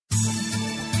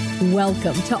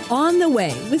Welcome to On the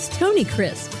Way with Tony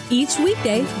Crisp. Each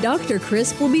weekday, Dr.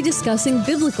 Crisp will be discussing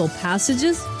biblical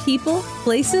passages, people,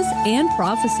 places, and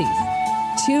prophecies.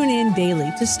 Tune in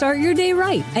daily to start your day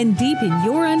right and deepen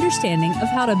your understanding of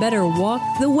how to better walk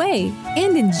the way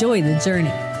and enjoy the journey.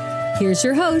 Here's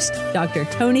your host, Dr.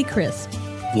 Tony Crisp.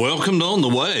 Welcome to On the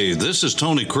Way. This is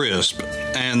Tony Crisp,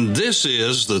 and this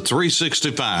is the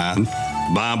 365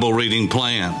 Bible Reading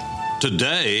Plan.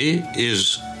 Today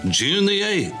is June the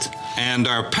 8th, and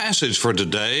our passage for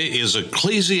today is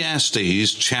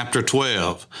Ecclesiastes chapter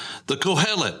 12. The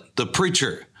Kohelet, the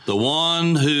preacher, the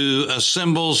one who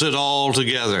assembles it all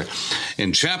together.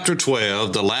 In chapter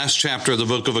 12, the last chapter of the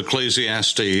book of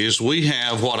Ecclesiastes, we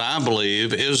have what I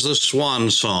believe is the swan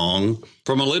song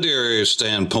from a literary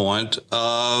standpoint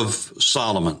of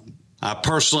Solomon. I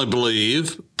personally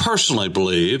believe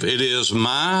it is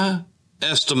my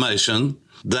estimation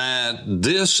that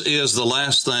this is the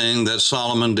last thing that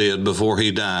Solomon did before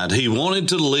he died. He wanted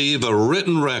to leave a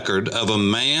written record of a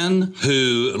man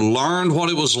who learned what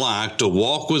it was like to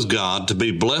walk with God, to be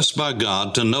blessed by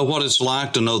God, to know what it's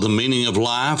like to know the meaning of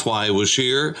life, why he was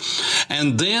here,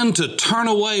 and then to turn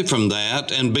away from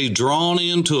that and be drawn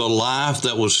into a life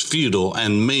that was futile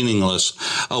and meaningless,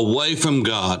 away from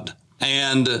God.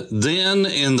 And then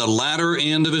in the latter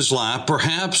end of his life,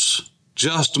 perhaps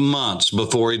just months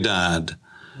before he died,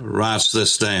 writes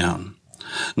this down.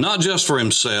 Not just for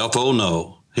himself, oh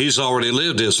no, he's already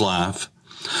lived his life,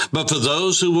 but for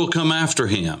those who will come after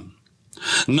him.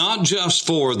 Not just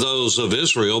for those of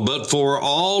Israel, but for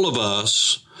all of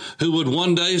us who would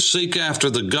one day seek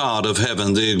after the God of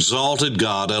heaven, the exalted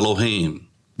God Elohim,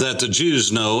 that the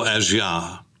Jews know as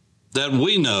Yah, that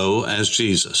we know as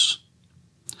Jesus.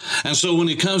 And so when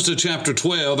he comes to chapter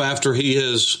 12, after he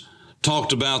has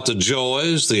talked about the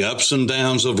joys, the ups and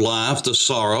downs of life, the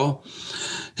sorrow,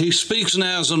 he speaks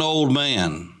now as an old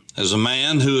man, as a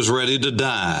man who is ready to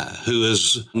die, who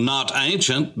is not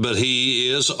ancient, but he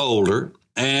is older.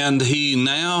 And he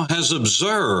now has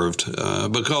observed,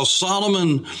 because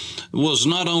Solomon was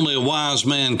not only a wise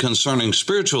man concerning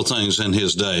spiritual things in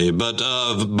his day, but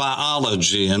of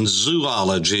biology and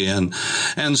zoology and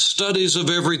studies of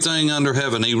everything under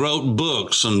heaven. He wrote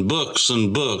books and books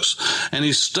and books, and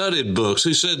he studied books.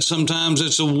 He said sometimes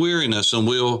it's a weariness, and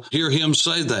we'll hear him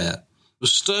say that.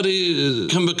 Study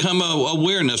can become a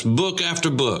weariness, book after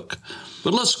book.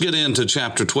 But let's get into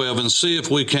chapter 12 and see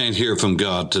if we can't hear from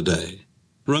God today.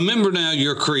 Remember now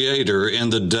your Creator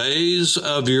in the days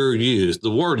of your youth.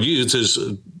 The word youth is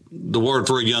the word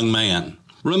for a young man.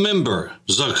 Remember,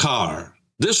 Zakar.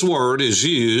 This word is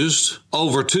used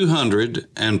over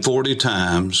 240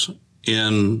 times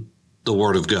in the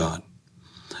Word of God.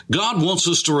 God wants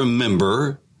us to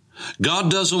remember. God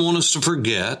doesn't want us to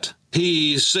forget.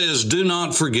 He says, do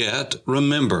not forget,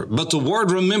 remember. But the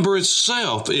word remember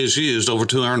itself is used over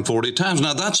 240 times.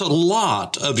 Now, that's a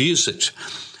lot of usage.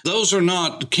 Those are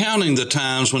not counting the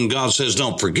times when God says,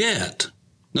 don't forget.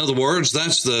 In other words,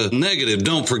 that's the negative,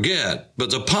 don't forget.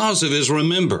 But the positive is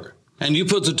remember. And you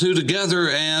put the two together,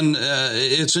 and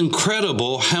it's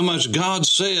incredible how much God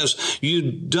says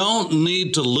you don't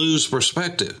need to lose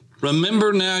perspective.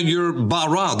 Remember now your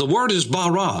bara. The word is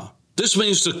bara. This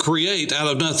means to create out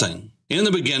of nothing. In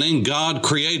the beginning, God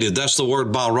created. That's the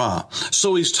word bara.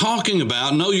 So he's talking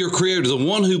about, know your Creator, the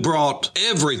one who brought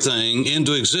everything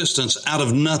into existence out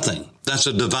of nothing. That's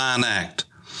a divine act.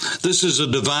 This is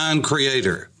a divine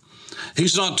Creator.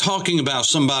 He's not talking about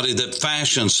somebody that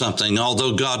fashioned something,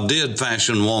 although God did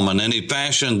fashion woman, and he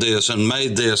fashioned this and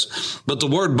made this. But the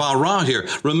word bara here,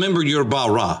 remember your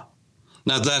bara.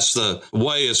 Now that's the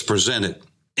way it's presented.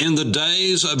 In the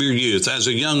days of your youth, as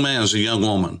a young man, as a young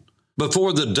woman,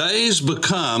 before the days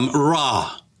become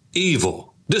ra,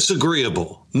 evil,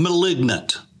 disagreeable,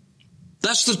 malignant.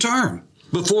 That's the term.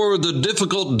 Before the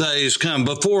difficult days come,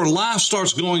 before life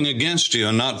starts going against you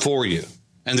and not for you,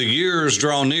 and the years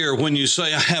draw near when you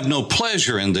say, I have no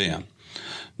pleasure in them.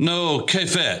 No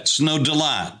kefets, no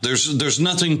delight. There's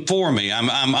nothing for me.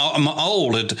 I'm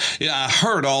old. I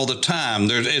hurt all the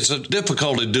time. It's a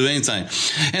difficulty to do anything.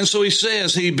 And so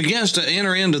he begins to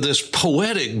enter into this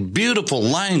poetic, beautiful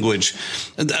language.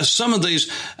 Some of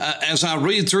these, as I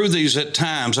read through these at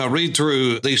times, I read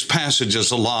through these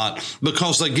passages a lot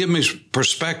because they give me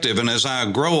perspective. And as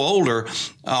I grow older,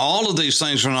 all of these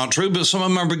things are not true, but some of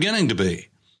them are beginning to be.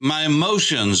 My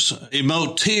emotions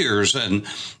emote tears, and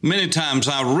many times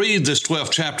I read this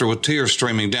 12th chapter with tears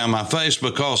streaming down my face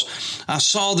because I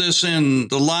saw this in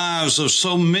the lives of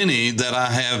so many that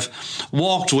I have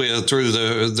walked with through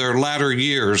their latter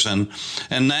years, and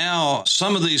now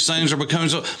some of these things are becoming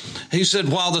so. He said,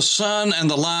 while the sun and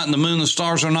the light and the moon and the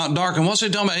stars are not darkened. What's he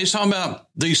talking about? He's talking about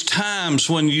these times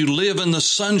when you live in the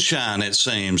sunshine, it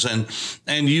seems, and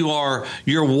you're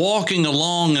walking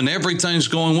along and everything's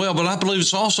going well. But I believe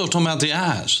it's also talking about the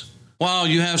eyes. While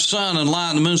you have sun and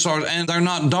light and the moon stars, and they're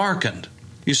not darkened.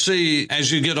 You see,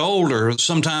 as you get older,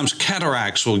 sometimes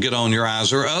cataracts will get on your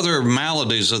eyes or other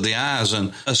maladies of the eyes.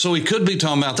 And so he could be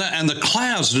talking about that. And the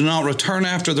clouds do not return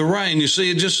after the rain. You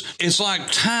see, it's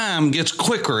like time gets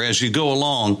quicker as you go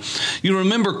along. You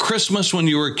remember Christmas when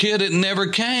you were a kid, it never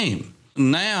came.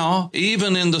 Now,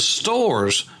 even in the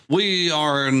stores, we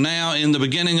are now in the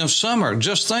beginning of summer.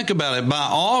 Just think about it. By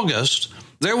August,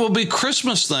 there will be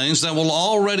Christmas things that will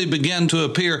already begin to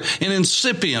appear in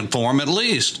incipient form, at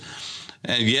least.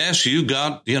 And yes, you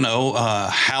got,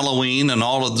 Halloween and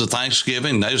all of the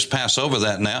Thanksgiving. They just pass over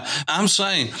that now. I'm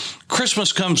saying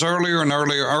Christmas comes earlier and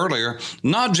earlier,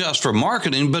 not just for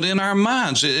marketing, but in our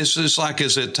minds. It's like,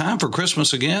 is it time for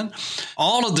Christmas again?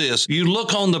 All of this, you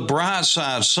look on the bright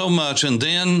side so much, and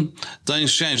then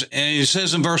things change. And he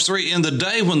says in verse 3, in the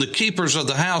day when the keepers of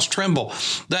the house tremble,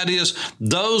 that is,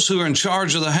 those who are in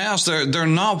charge of the house, they're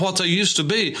not what they used to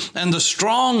be. And the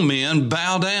strong men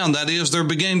bow down, that is, they're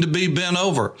beginning to be bent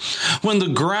over. When the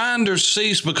grinders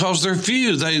cease because they're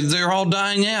few, they're all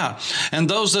dying out. And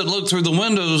those that look through the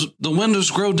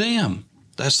windows grow dim.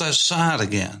 That's that side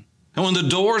again. And when the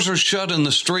doors are shut in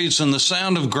the streets and the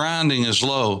sound of grinding is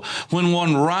low, when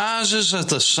one rises at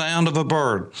the sound of a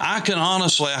bird, I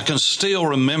can still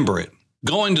remember it.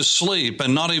 Going to sleep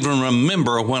and not even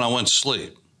remember when I went to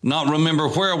sleep. Not remember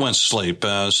where I went to sleep.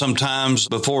 Sometimes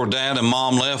before Dad and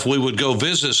Mom left, we would go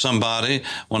visit somebody.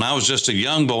 When I was just a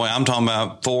young boy, I'm talking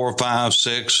about 4, 5,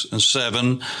 6, and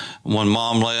 7, when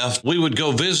Mom left, we would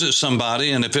go visit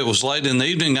somebody, and if it was late in the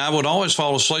evening, I would always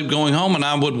fall asleep going home, and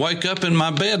I would wake up in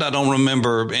my bed. I don't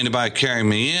remember anybody carrying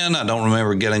me in. I don't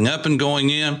remember getting up and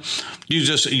going in.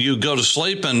 You go to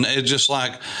sleep, and it's just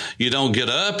like you don't get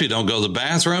up, you don't go to the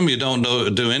bathroom, you don't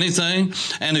do anything.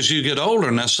 And as you get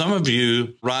older, now some of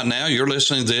you right now, you're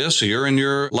listening to this, you're in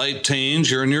your late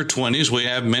teens, you're in your 20s. We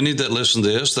have many that listen to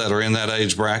this that are in that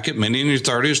age bracket, many in your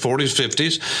 30s, 40s,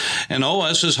 50s. And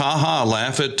this is ha-ha,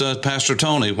 laugh at Pastor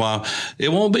Tony. Well, it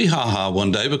won't be ha-ha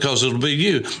one day because it'll be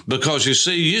you. Because you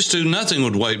see, used to, nothing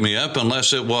would wake me up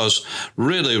unless it was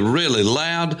really, really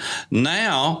loud.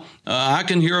 Now, I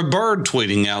can hear a bird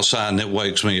tweeting outside and it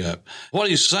wakes me up. What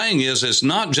he's saying is it's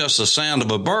not just the sound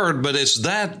of a bird, but it's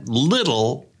that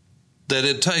little that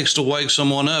it takes to wake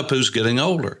someone up who's getting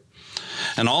older.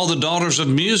 And all the daughters of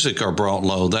music are brought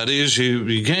low. That is,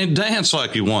 you can't dance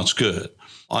like you once could.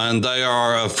 And they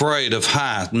are afraid of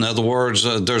height. In other words,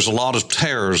 there's a lot of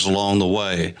terrors along the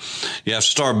way. You have to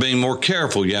start being more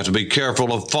careful. You have to be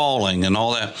careful of falling and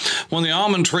all that. When the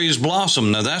almond trees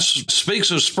blossom, now that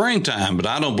speaks of springtime, but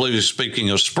I don't believe he's speaking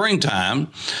of springtime.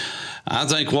 I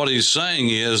think what he's saying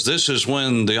is this is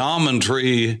when the almond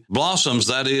tree blossoms.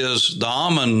 That is, the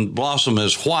almond blossom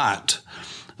is white.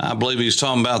 I believe he's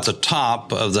talking about the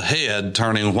top of the head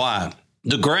turning white.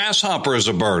 The grasshopper is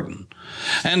a burden,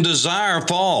 and desire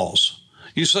falls.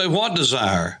 You say, what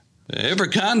desire? Every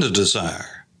kind of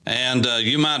desire. And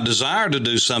you might desire to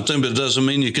do something, but it doesn't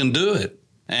mean you can do it.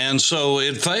 And so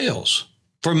it fails.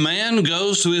 For man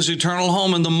goes to his eternal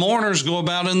home, and the mourners go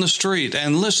about in the street.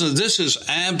 And listen, this is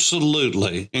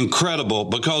absolutely incredible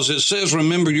because it says,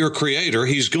 remember your Creator.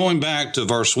 He's going back to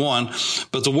verse 1,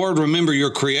 but the word remember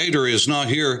your Creator is not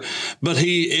here. But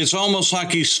it's almost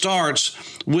like he starts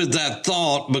with that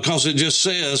thought because it just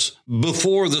says,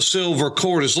 before the silver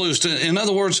cord is loosed. In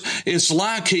other words, it's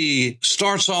like he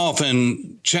starts off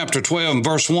in chapter 12 and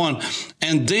verse 1,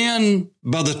 and then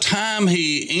by the time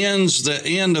he ends the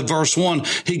end of verse 1,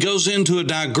 he goes into a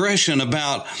digression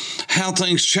about how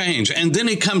things change. And then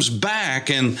he comes back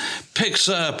and picks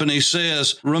up and he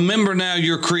says, remember now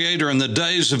your Creator in the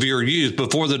days of your youth,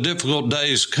 before the difficult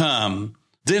days come.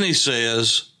 Then he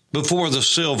says, before the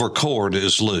silver cord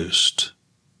is loosed,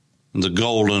 and the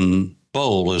golden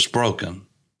bowl is broken,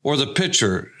 or the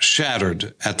pitcher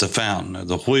shattered at the fountain, or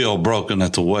the wheel broken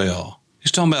at the well.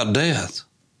 He's talking about death.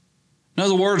 In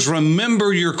other words,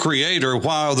 remember your Creator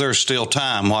while there's still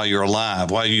time, while you're alive,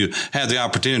 while you have the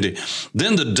opportunity.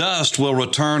 Then the dust will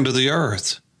return to the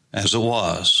earth as it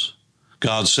was.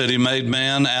 God said he made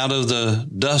man out of the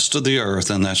dust of the earth,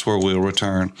 and that's where we'll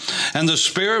return. And the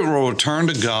spirit will return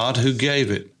to God who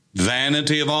gave it.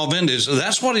 vanity of all vanities.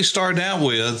 That's what he started out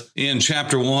with in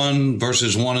chapter 1,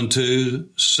 verses 1 and 2.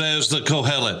 Says the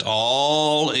Kohelet,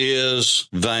 all is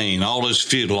vain, all is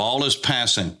futile, all is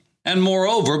passing. And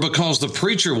moreover, because the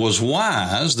preacher was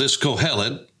wise, this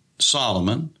Kohelet,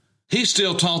 Solomon, he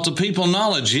still taught the people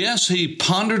knowledge. Yes, he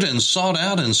pondered and sought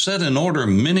out and set in order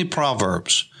many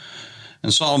proverbs.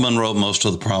 And Solomon wrote most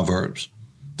of the proverbs.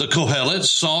 The Kohelet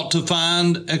sought to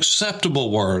find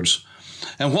acceptable words.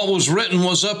 And what was written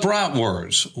was upright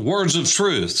words, words of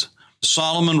truth.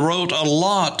 Solomon wrote a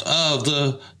lot of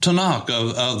the Tanakh,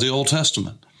 of the Old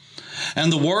Testament.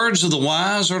 And the words of the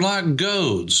wise are like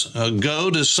goads. A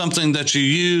goad is something that you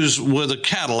use with a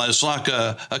cattle. It's like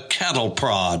a cattle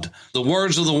prod. The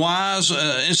words of the wise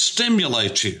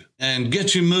stimulate you and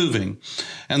get you moving.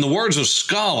 And the words of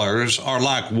scholars are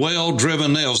like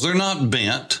well-driven nails. They're not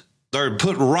bent. They're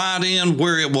put right in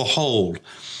where it will hold.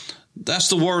 That's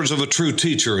the words of a true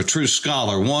teacher, a true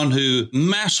scholar, one who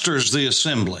masters the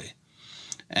assembly.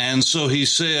 And so he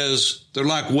says, they're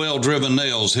like well-driven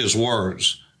nails, his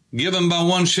words, given by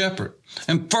one shepherd.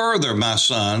 And further, my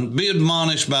son, be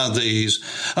admonished by these.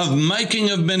 Of making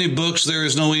of many books there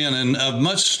is no end, and of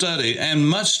much study, and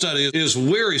much study is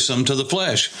wearisome to the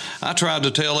flesh. I tried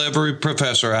to tell every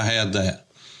professor I had that.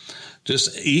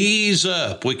 Just ease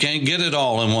up. We can't get it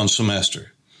all in one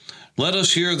semester. Let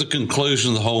us hear the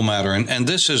conclusion of the whole matter, and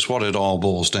this is what it all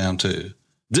boils down to.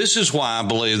 This is why I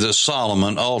believe that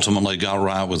Solomon ultimately got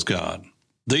right with God.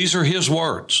 These are his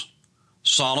words.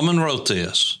 Solomon wrote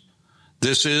this.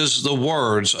 This is the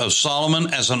words of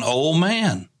Solomon as an old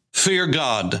man. Fear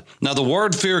God. Now, the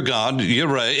word fear God,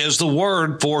 yireh, is the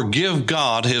word for give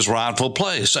God his rightful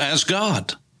place as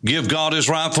God. Give God his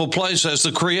rightful place as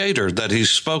the creator that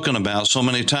he's spoken about so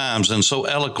many times and so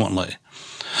eloquently.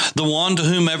 The one to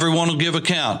whom everyone will give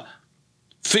account.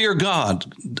 Fear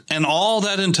God and all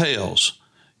that entails.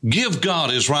 Give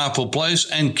God his rightful place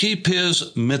and keep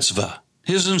his mitzvah,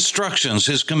 his instructions,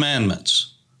 his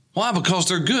commandments. Why? Because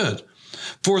they're good.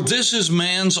 For this is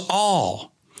man's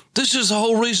all. This is the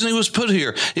whole reason he was put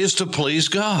here, is to please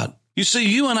God. You see,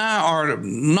 you and I are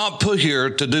not put here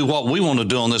to do what we want to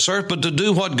do on this earth, but to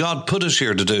do what God put us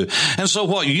here to do. And so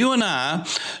what you and I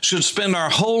should spend our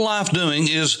whole life doing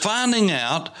is finding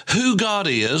out who God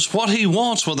is, what he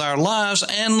wants with our lives,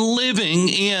 and living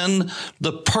in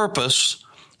the purpose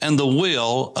and the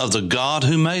will of the God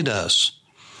who made us.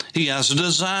 He has a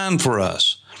design for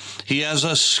us. He has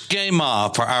a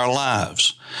schema for our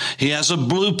lives. He has a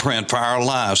blueprint for our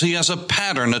lives. He has a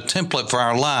pattern, a template for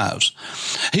our lives.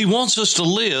 He wants us to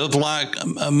live like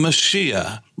a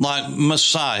Mashiach, like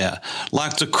Messiah,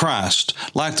 like the Christ,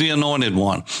 like the Anointed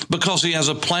One, because he has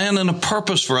a plan and a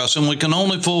purpose for us, and we can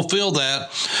only fulfill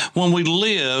that when we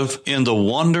live in the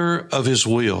wonder of his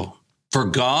will. For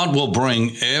God will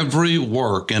bring every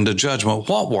work into judgment.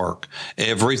 What work?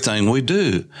 Everything we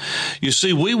do. You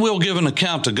see, we will give an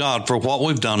account to God for what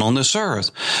we've done on this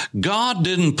earth. God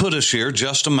didn't put us here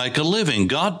just to make a living.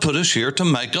 God put us here to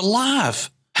make a life.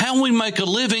 How we make a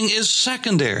living is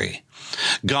secondary.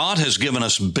 God has given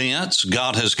us bents.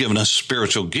 God has given us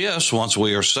spiritual gifts. Once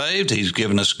we are saved, he's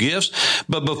given us gifts.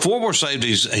 But before we're saved,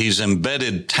 he's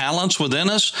embedded talents within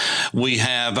us. We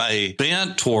have a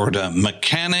bent toward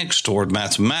mechanics, toward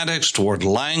mathematics, toward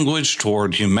language,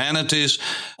 toward humanities.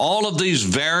 All of these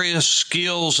various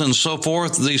skills and so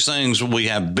forth, these things we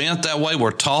have bent that way.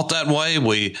 We're taught that way.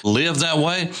 We live that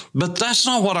way. But that's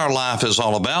not what our life is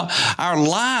all about. Our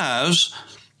lives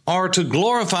are to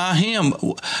glorify him.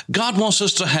 God wants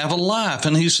us to have a life.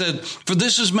 And he said, for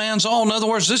this is man's all. In other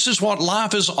words, this is what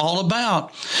life is all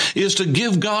about, is to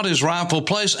give God his rightful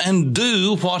place and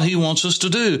do what he wants us to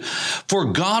do. For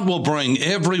God will bring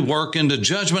every work into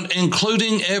judgment,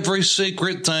 including every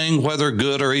secret thing, whether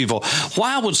good or evil.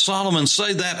 Why would Solomon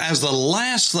say that as the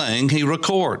last thing he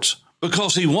records?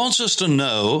 Because he wants us to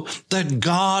know that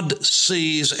God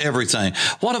sees everything.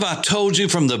 What have I told you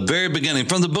from the very beginning,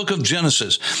 from the book of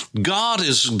Genesis? God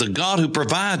is the God who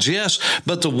provides, yes,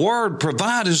 but the word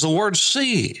provide is the word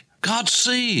see. God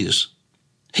sees.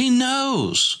 He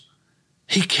knows.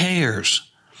 He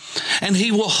cares. And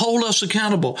he will hold us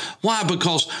accountable. Why?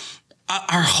 Because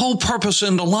our whole purpose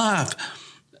in the life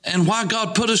and why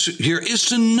God put us here is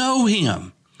to know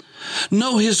him,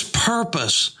 know his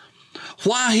purpose,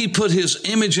 why he put his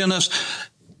image in us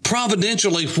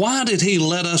providentially. Why did he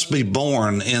let us be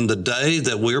born in the day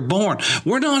that we're born?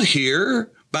 We're not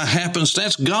here by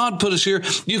happenstance. God put us here.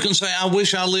 You can say, I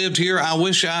wish I lived here. I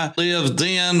wish I lived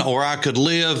then, or I could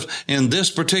live in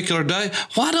this particular day.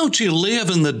 Why don't you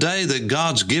live in the day that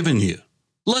God's given you?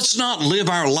 Let's not live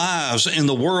our lives in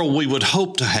the world we would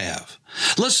hope to have.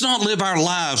 Let's not live our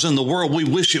lives in the world we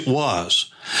wish it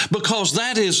was, because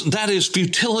that is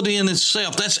futility in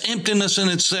itself. That's emptiness in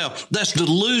itself. That's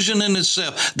delusion in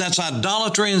itself. That's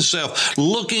idolatry in itself,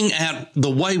 looking at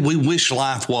the way we wish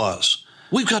life was.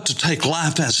 We've got to take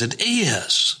life as it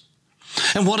is.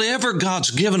 And whatever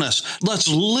God's given us, let's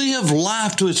live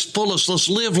life to its fullest. Let's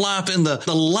live life in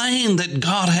the lane that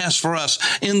God has for us,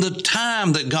 in the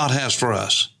time that God has for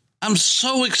us. I'm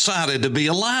so excited to be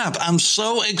alive. I'm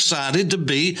so excited to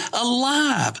be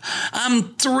alive.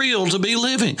 I'm thrilled to be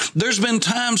living. There's been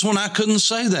times when I couldn't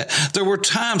say that. There were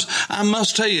times, I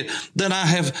must tell you, that I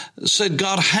have said,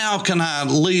 God, how can I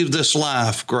leave this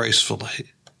life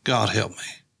gracefully? God help me.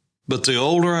 But the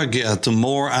older I get, the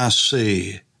more I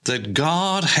see that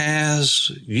God has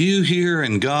you here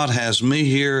and God has me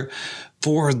here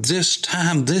for this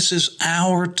time. This is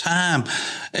our time.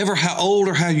 Ever how old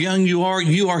or how young you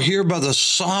are here by the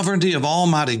sovereignty of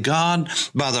Almighty God,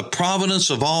 by the providence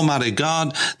of Almighty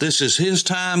God. This is His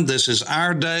time. This is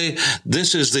our day.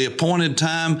 This is the appointed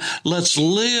time. Let's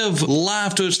live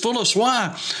life to its fullest.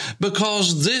 Why?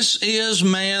 Because this is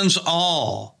man's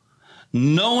all.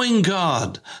 Knowing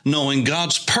God, knowing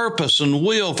God's purpose and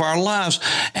will for our lives,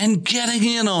 and getting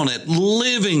in on it,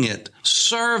 living it,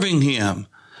 serving Him,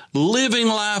 living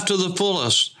life to the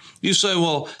fullest. You say,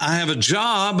 well, I have a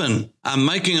job and I'm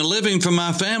making a living for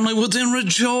my family. Well, then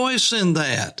rejoice in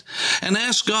that and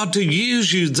ask God to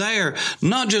use you there,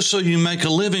 not just so you make a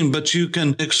living, but you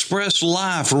can express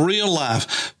life, real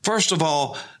life. First of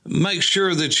all, make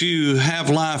sure that you have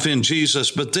life in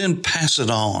Jesus, but then pass it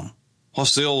on.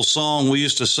 What's the old song we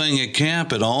used to sing at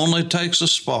camp? It only takes a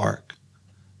spark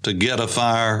to get a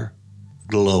fire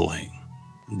glowing.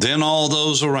 Then all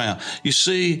those around. You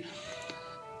see,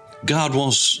 God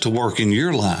wants to work in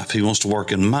your life. He wants to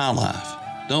work in my life.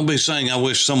 Don't be saying, I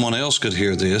wish someone else could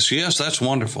hear this. Yes, that's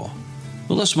wonderful.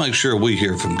 But let's make sure we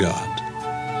hear from God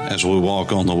as we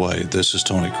walk on the way. This is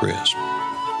Tony Crisp.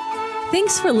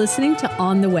 Thanks for listening to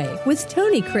On the Way with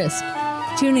Tony Crisp.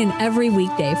 Tune in every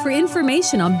weekday for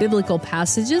information on biblical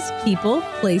passages, people,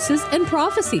 places, and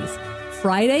prophecies.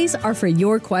 Fridays are for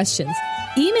your questions.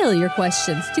 Email your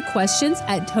questions to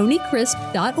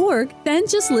questions@tonycrisp.org. Then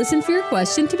just listen for your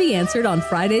question to be answered on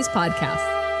Friday's podcast.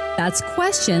 That's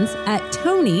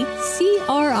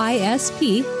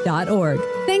questions@tonycrisp.org.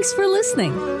 Thanks for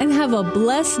listening and have a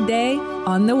blessed day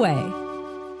on the way.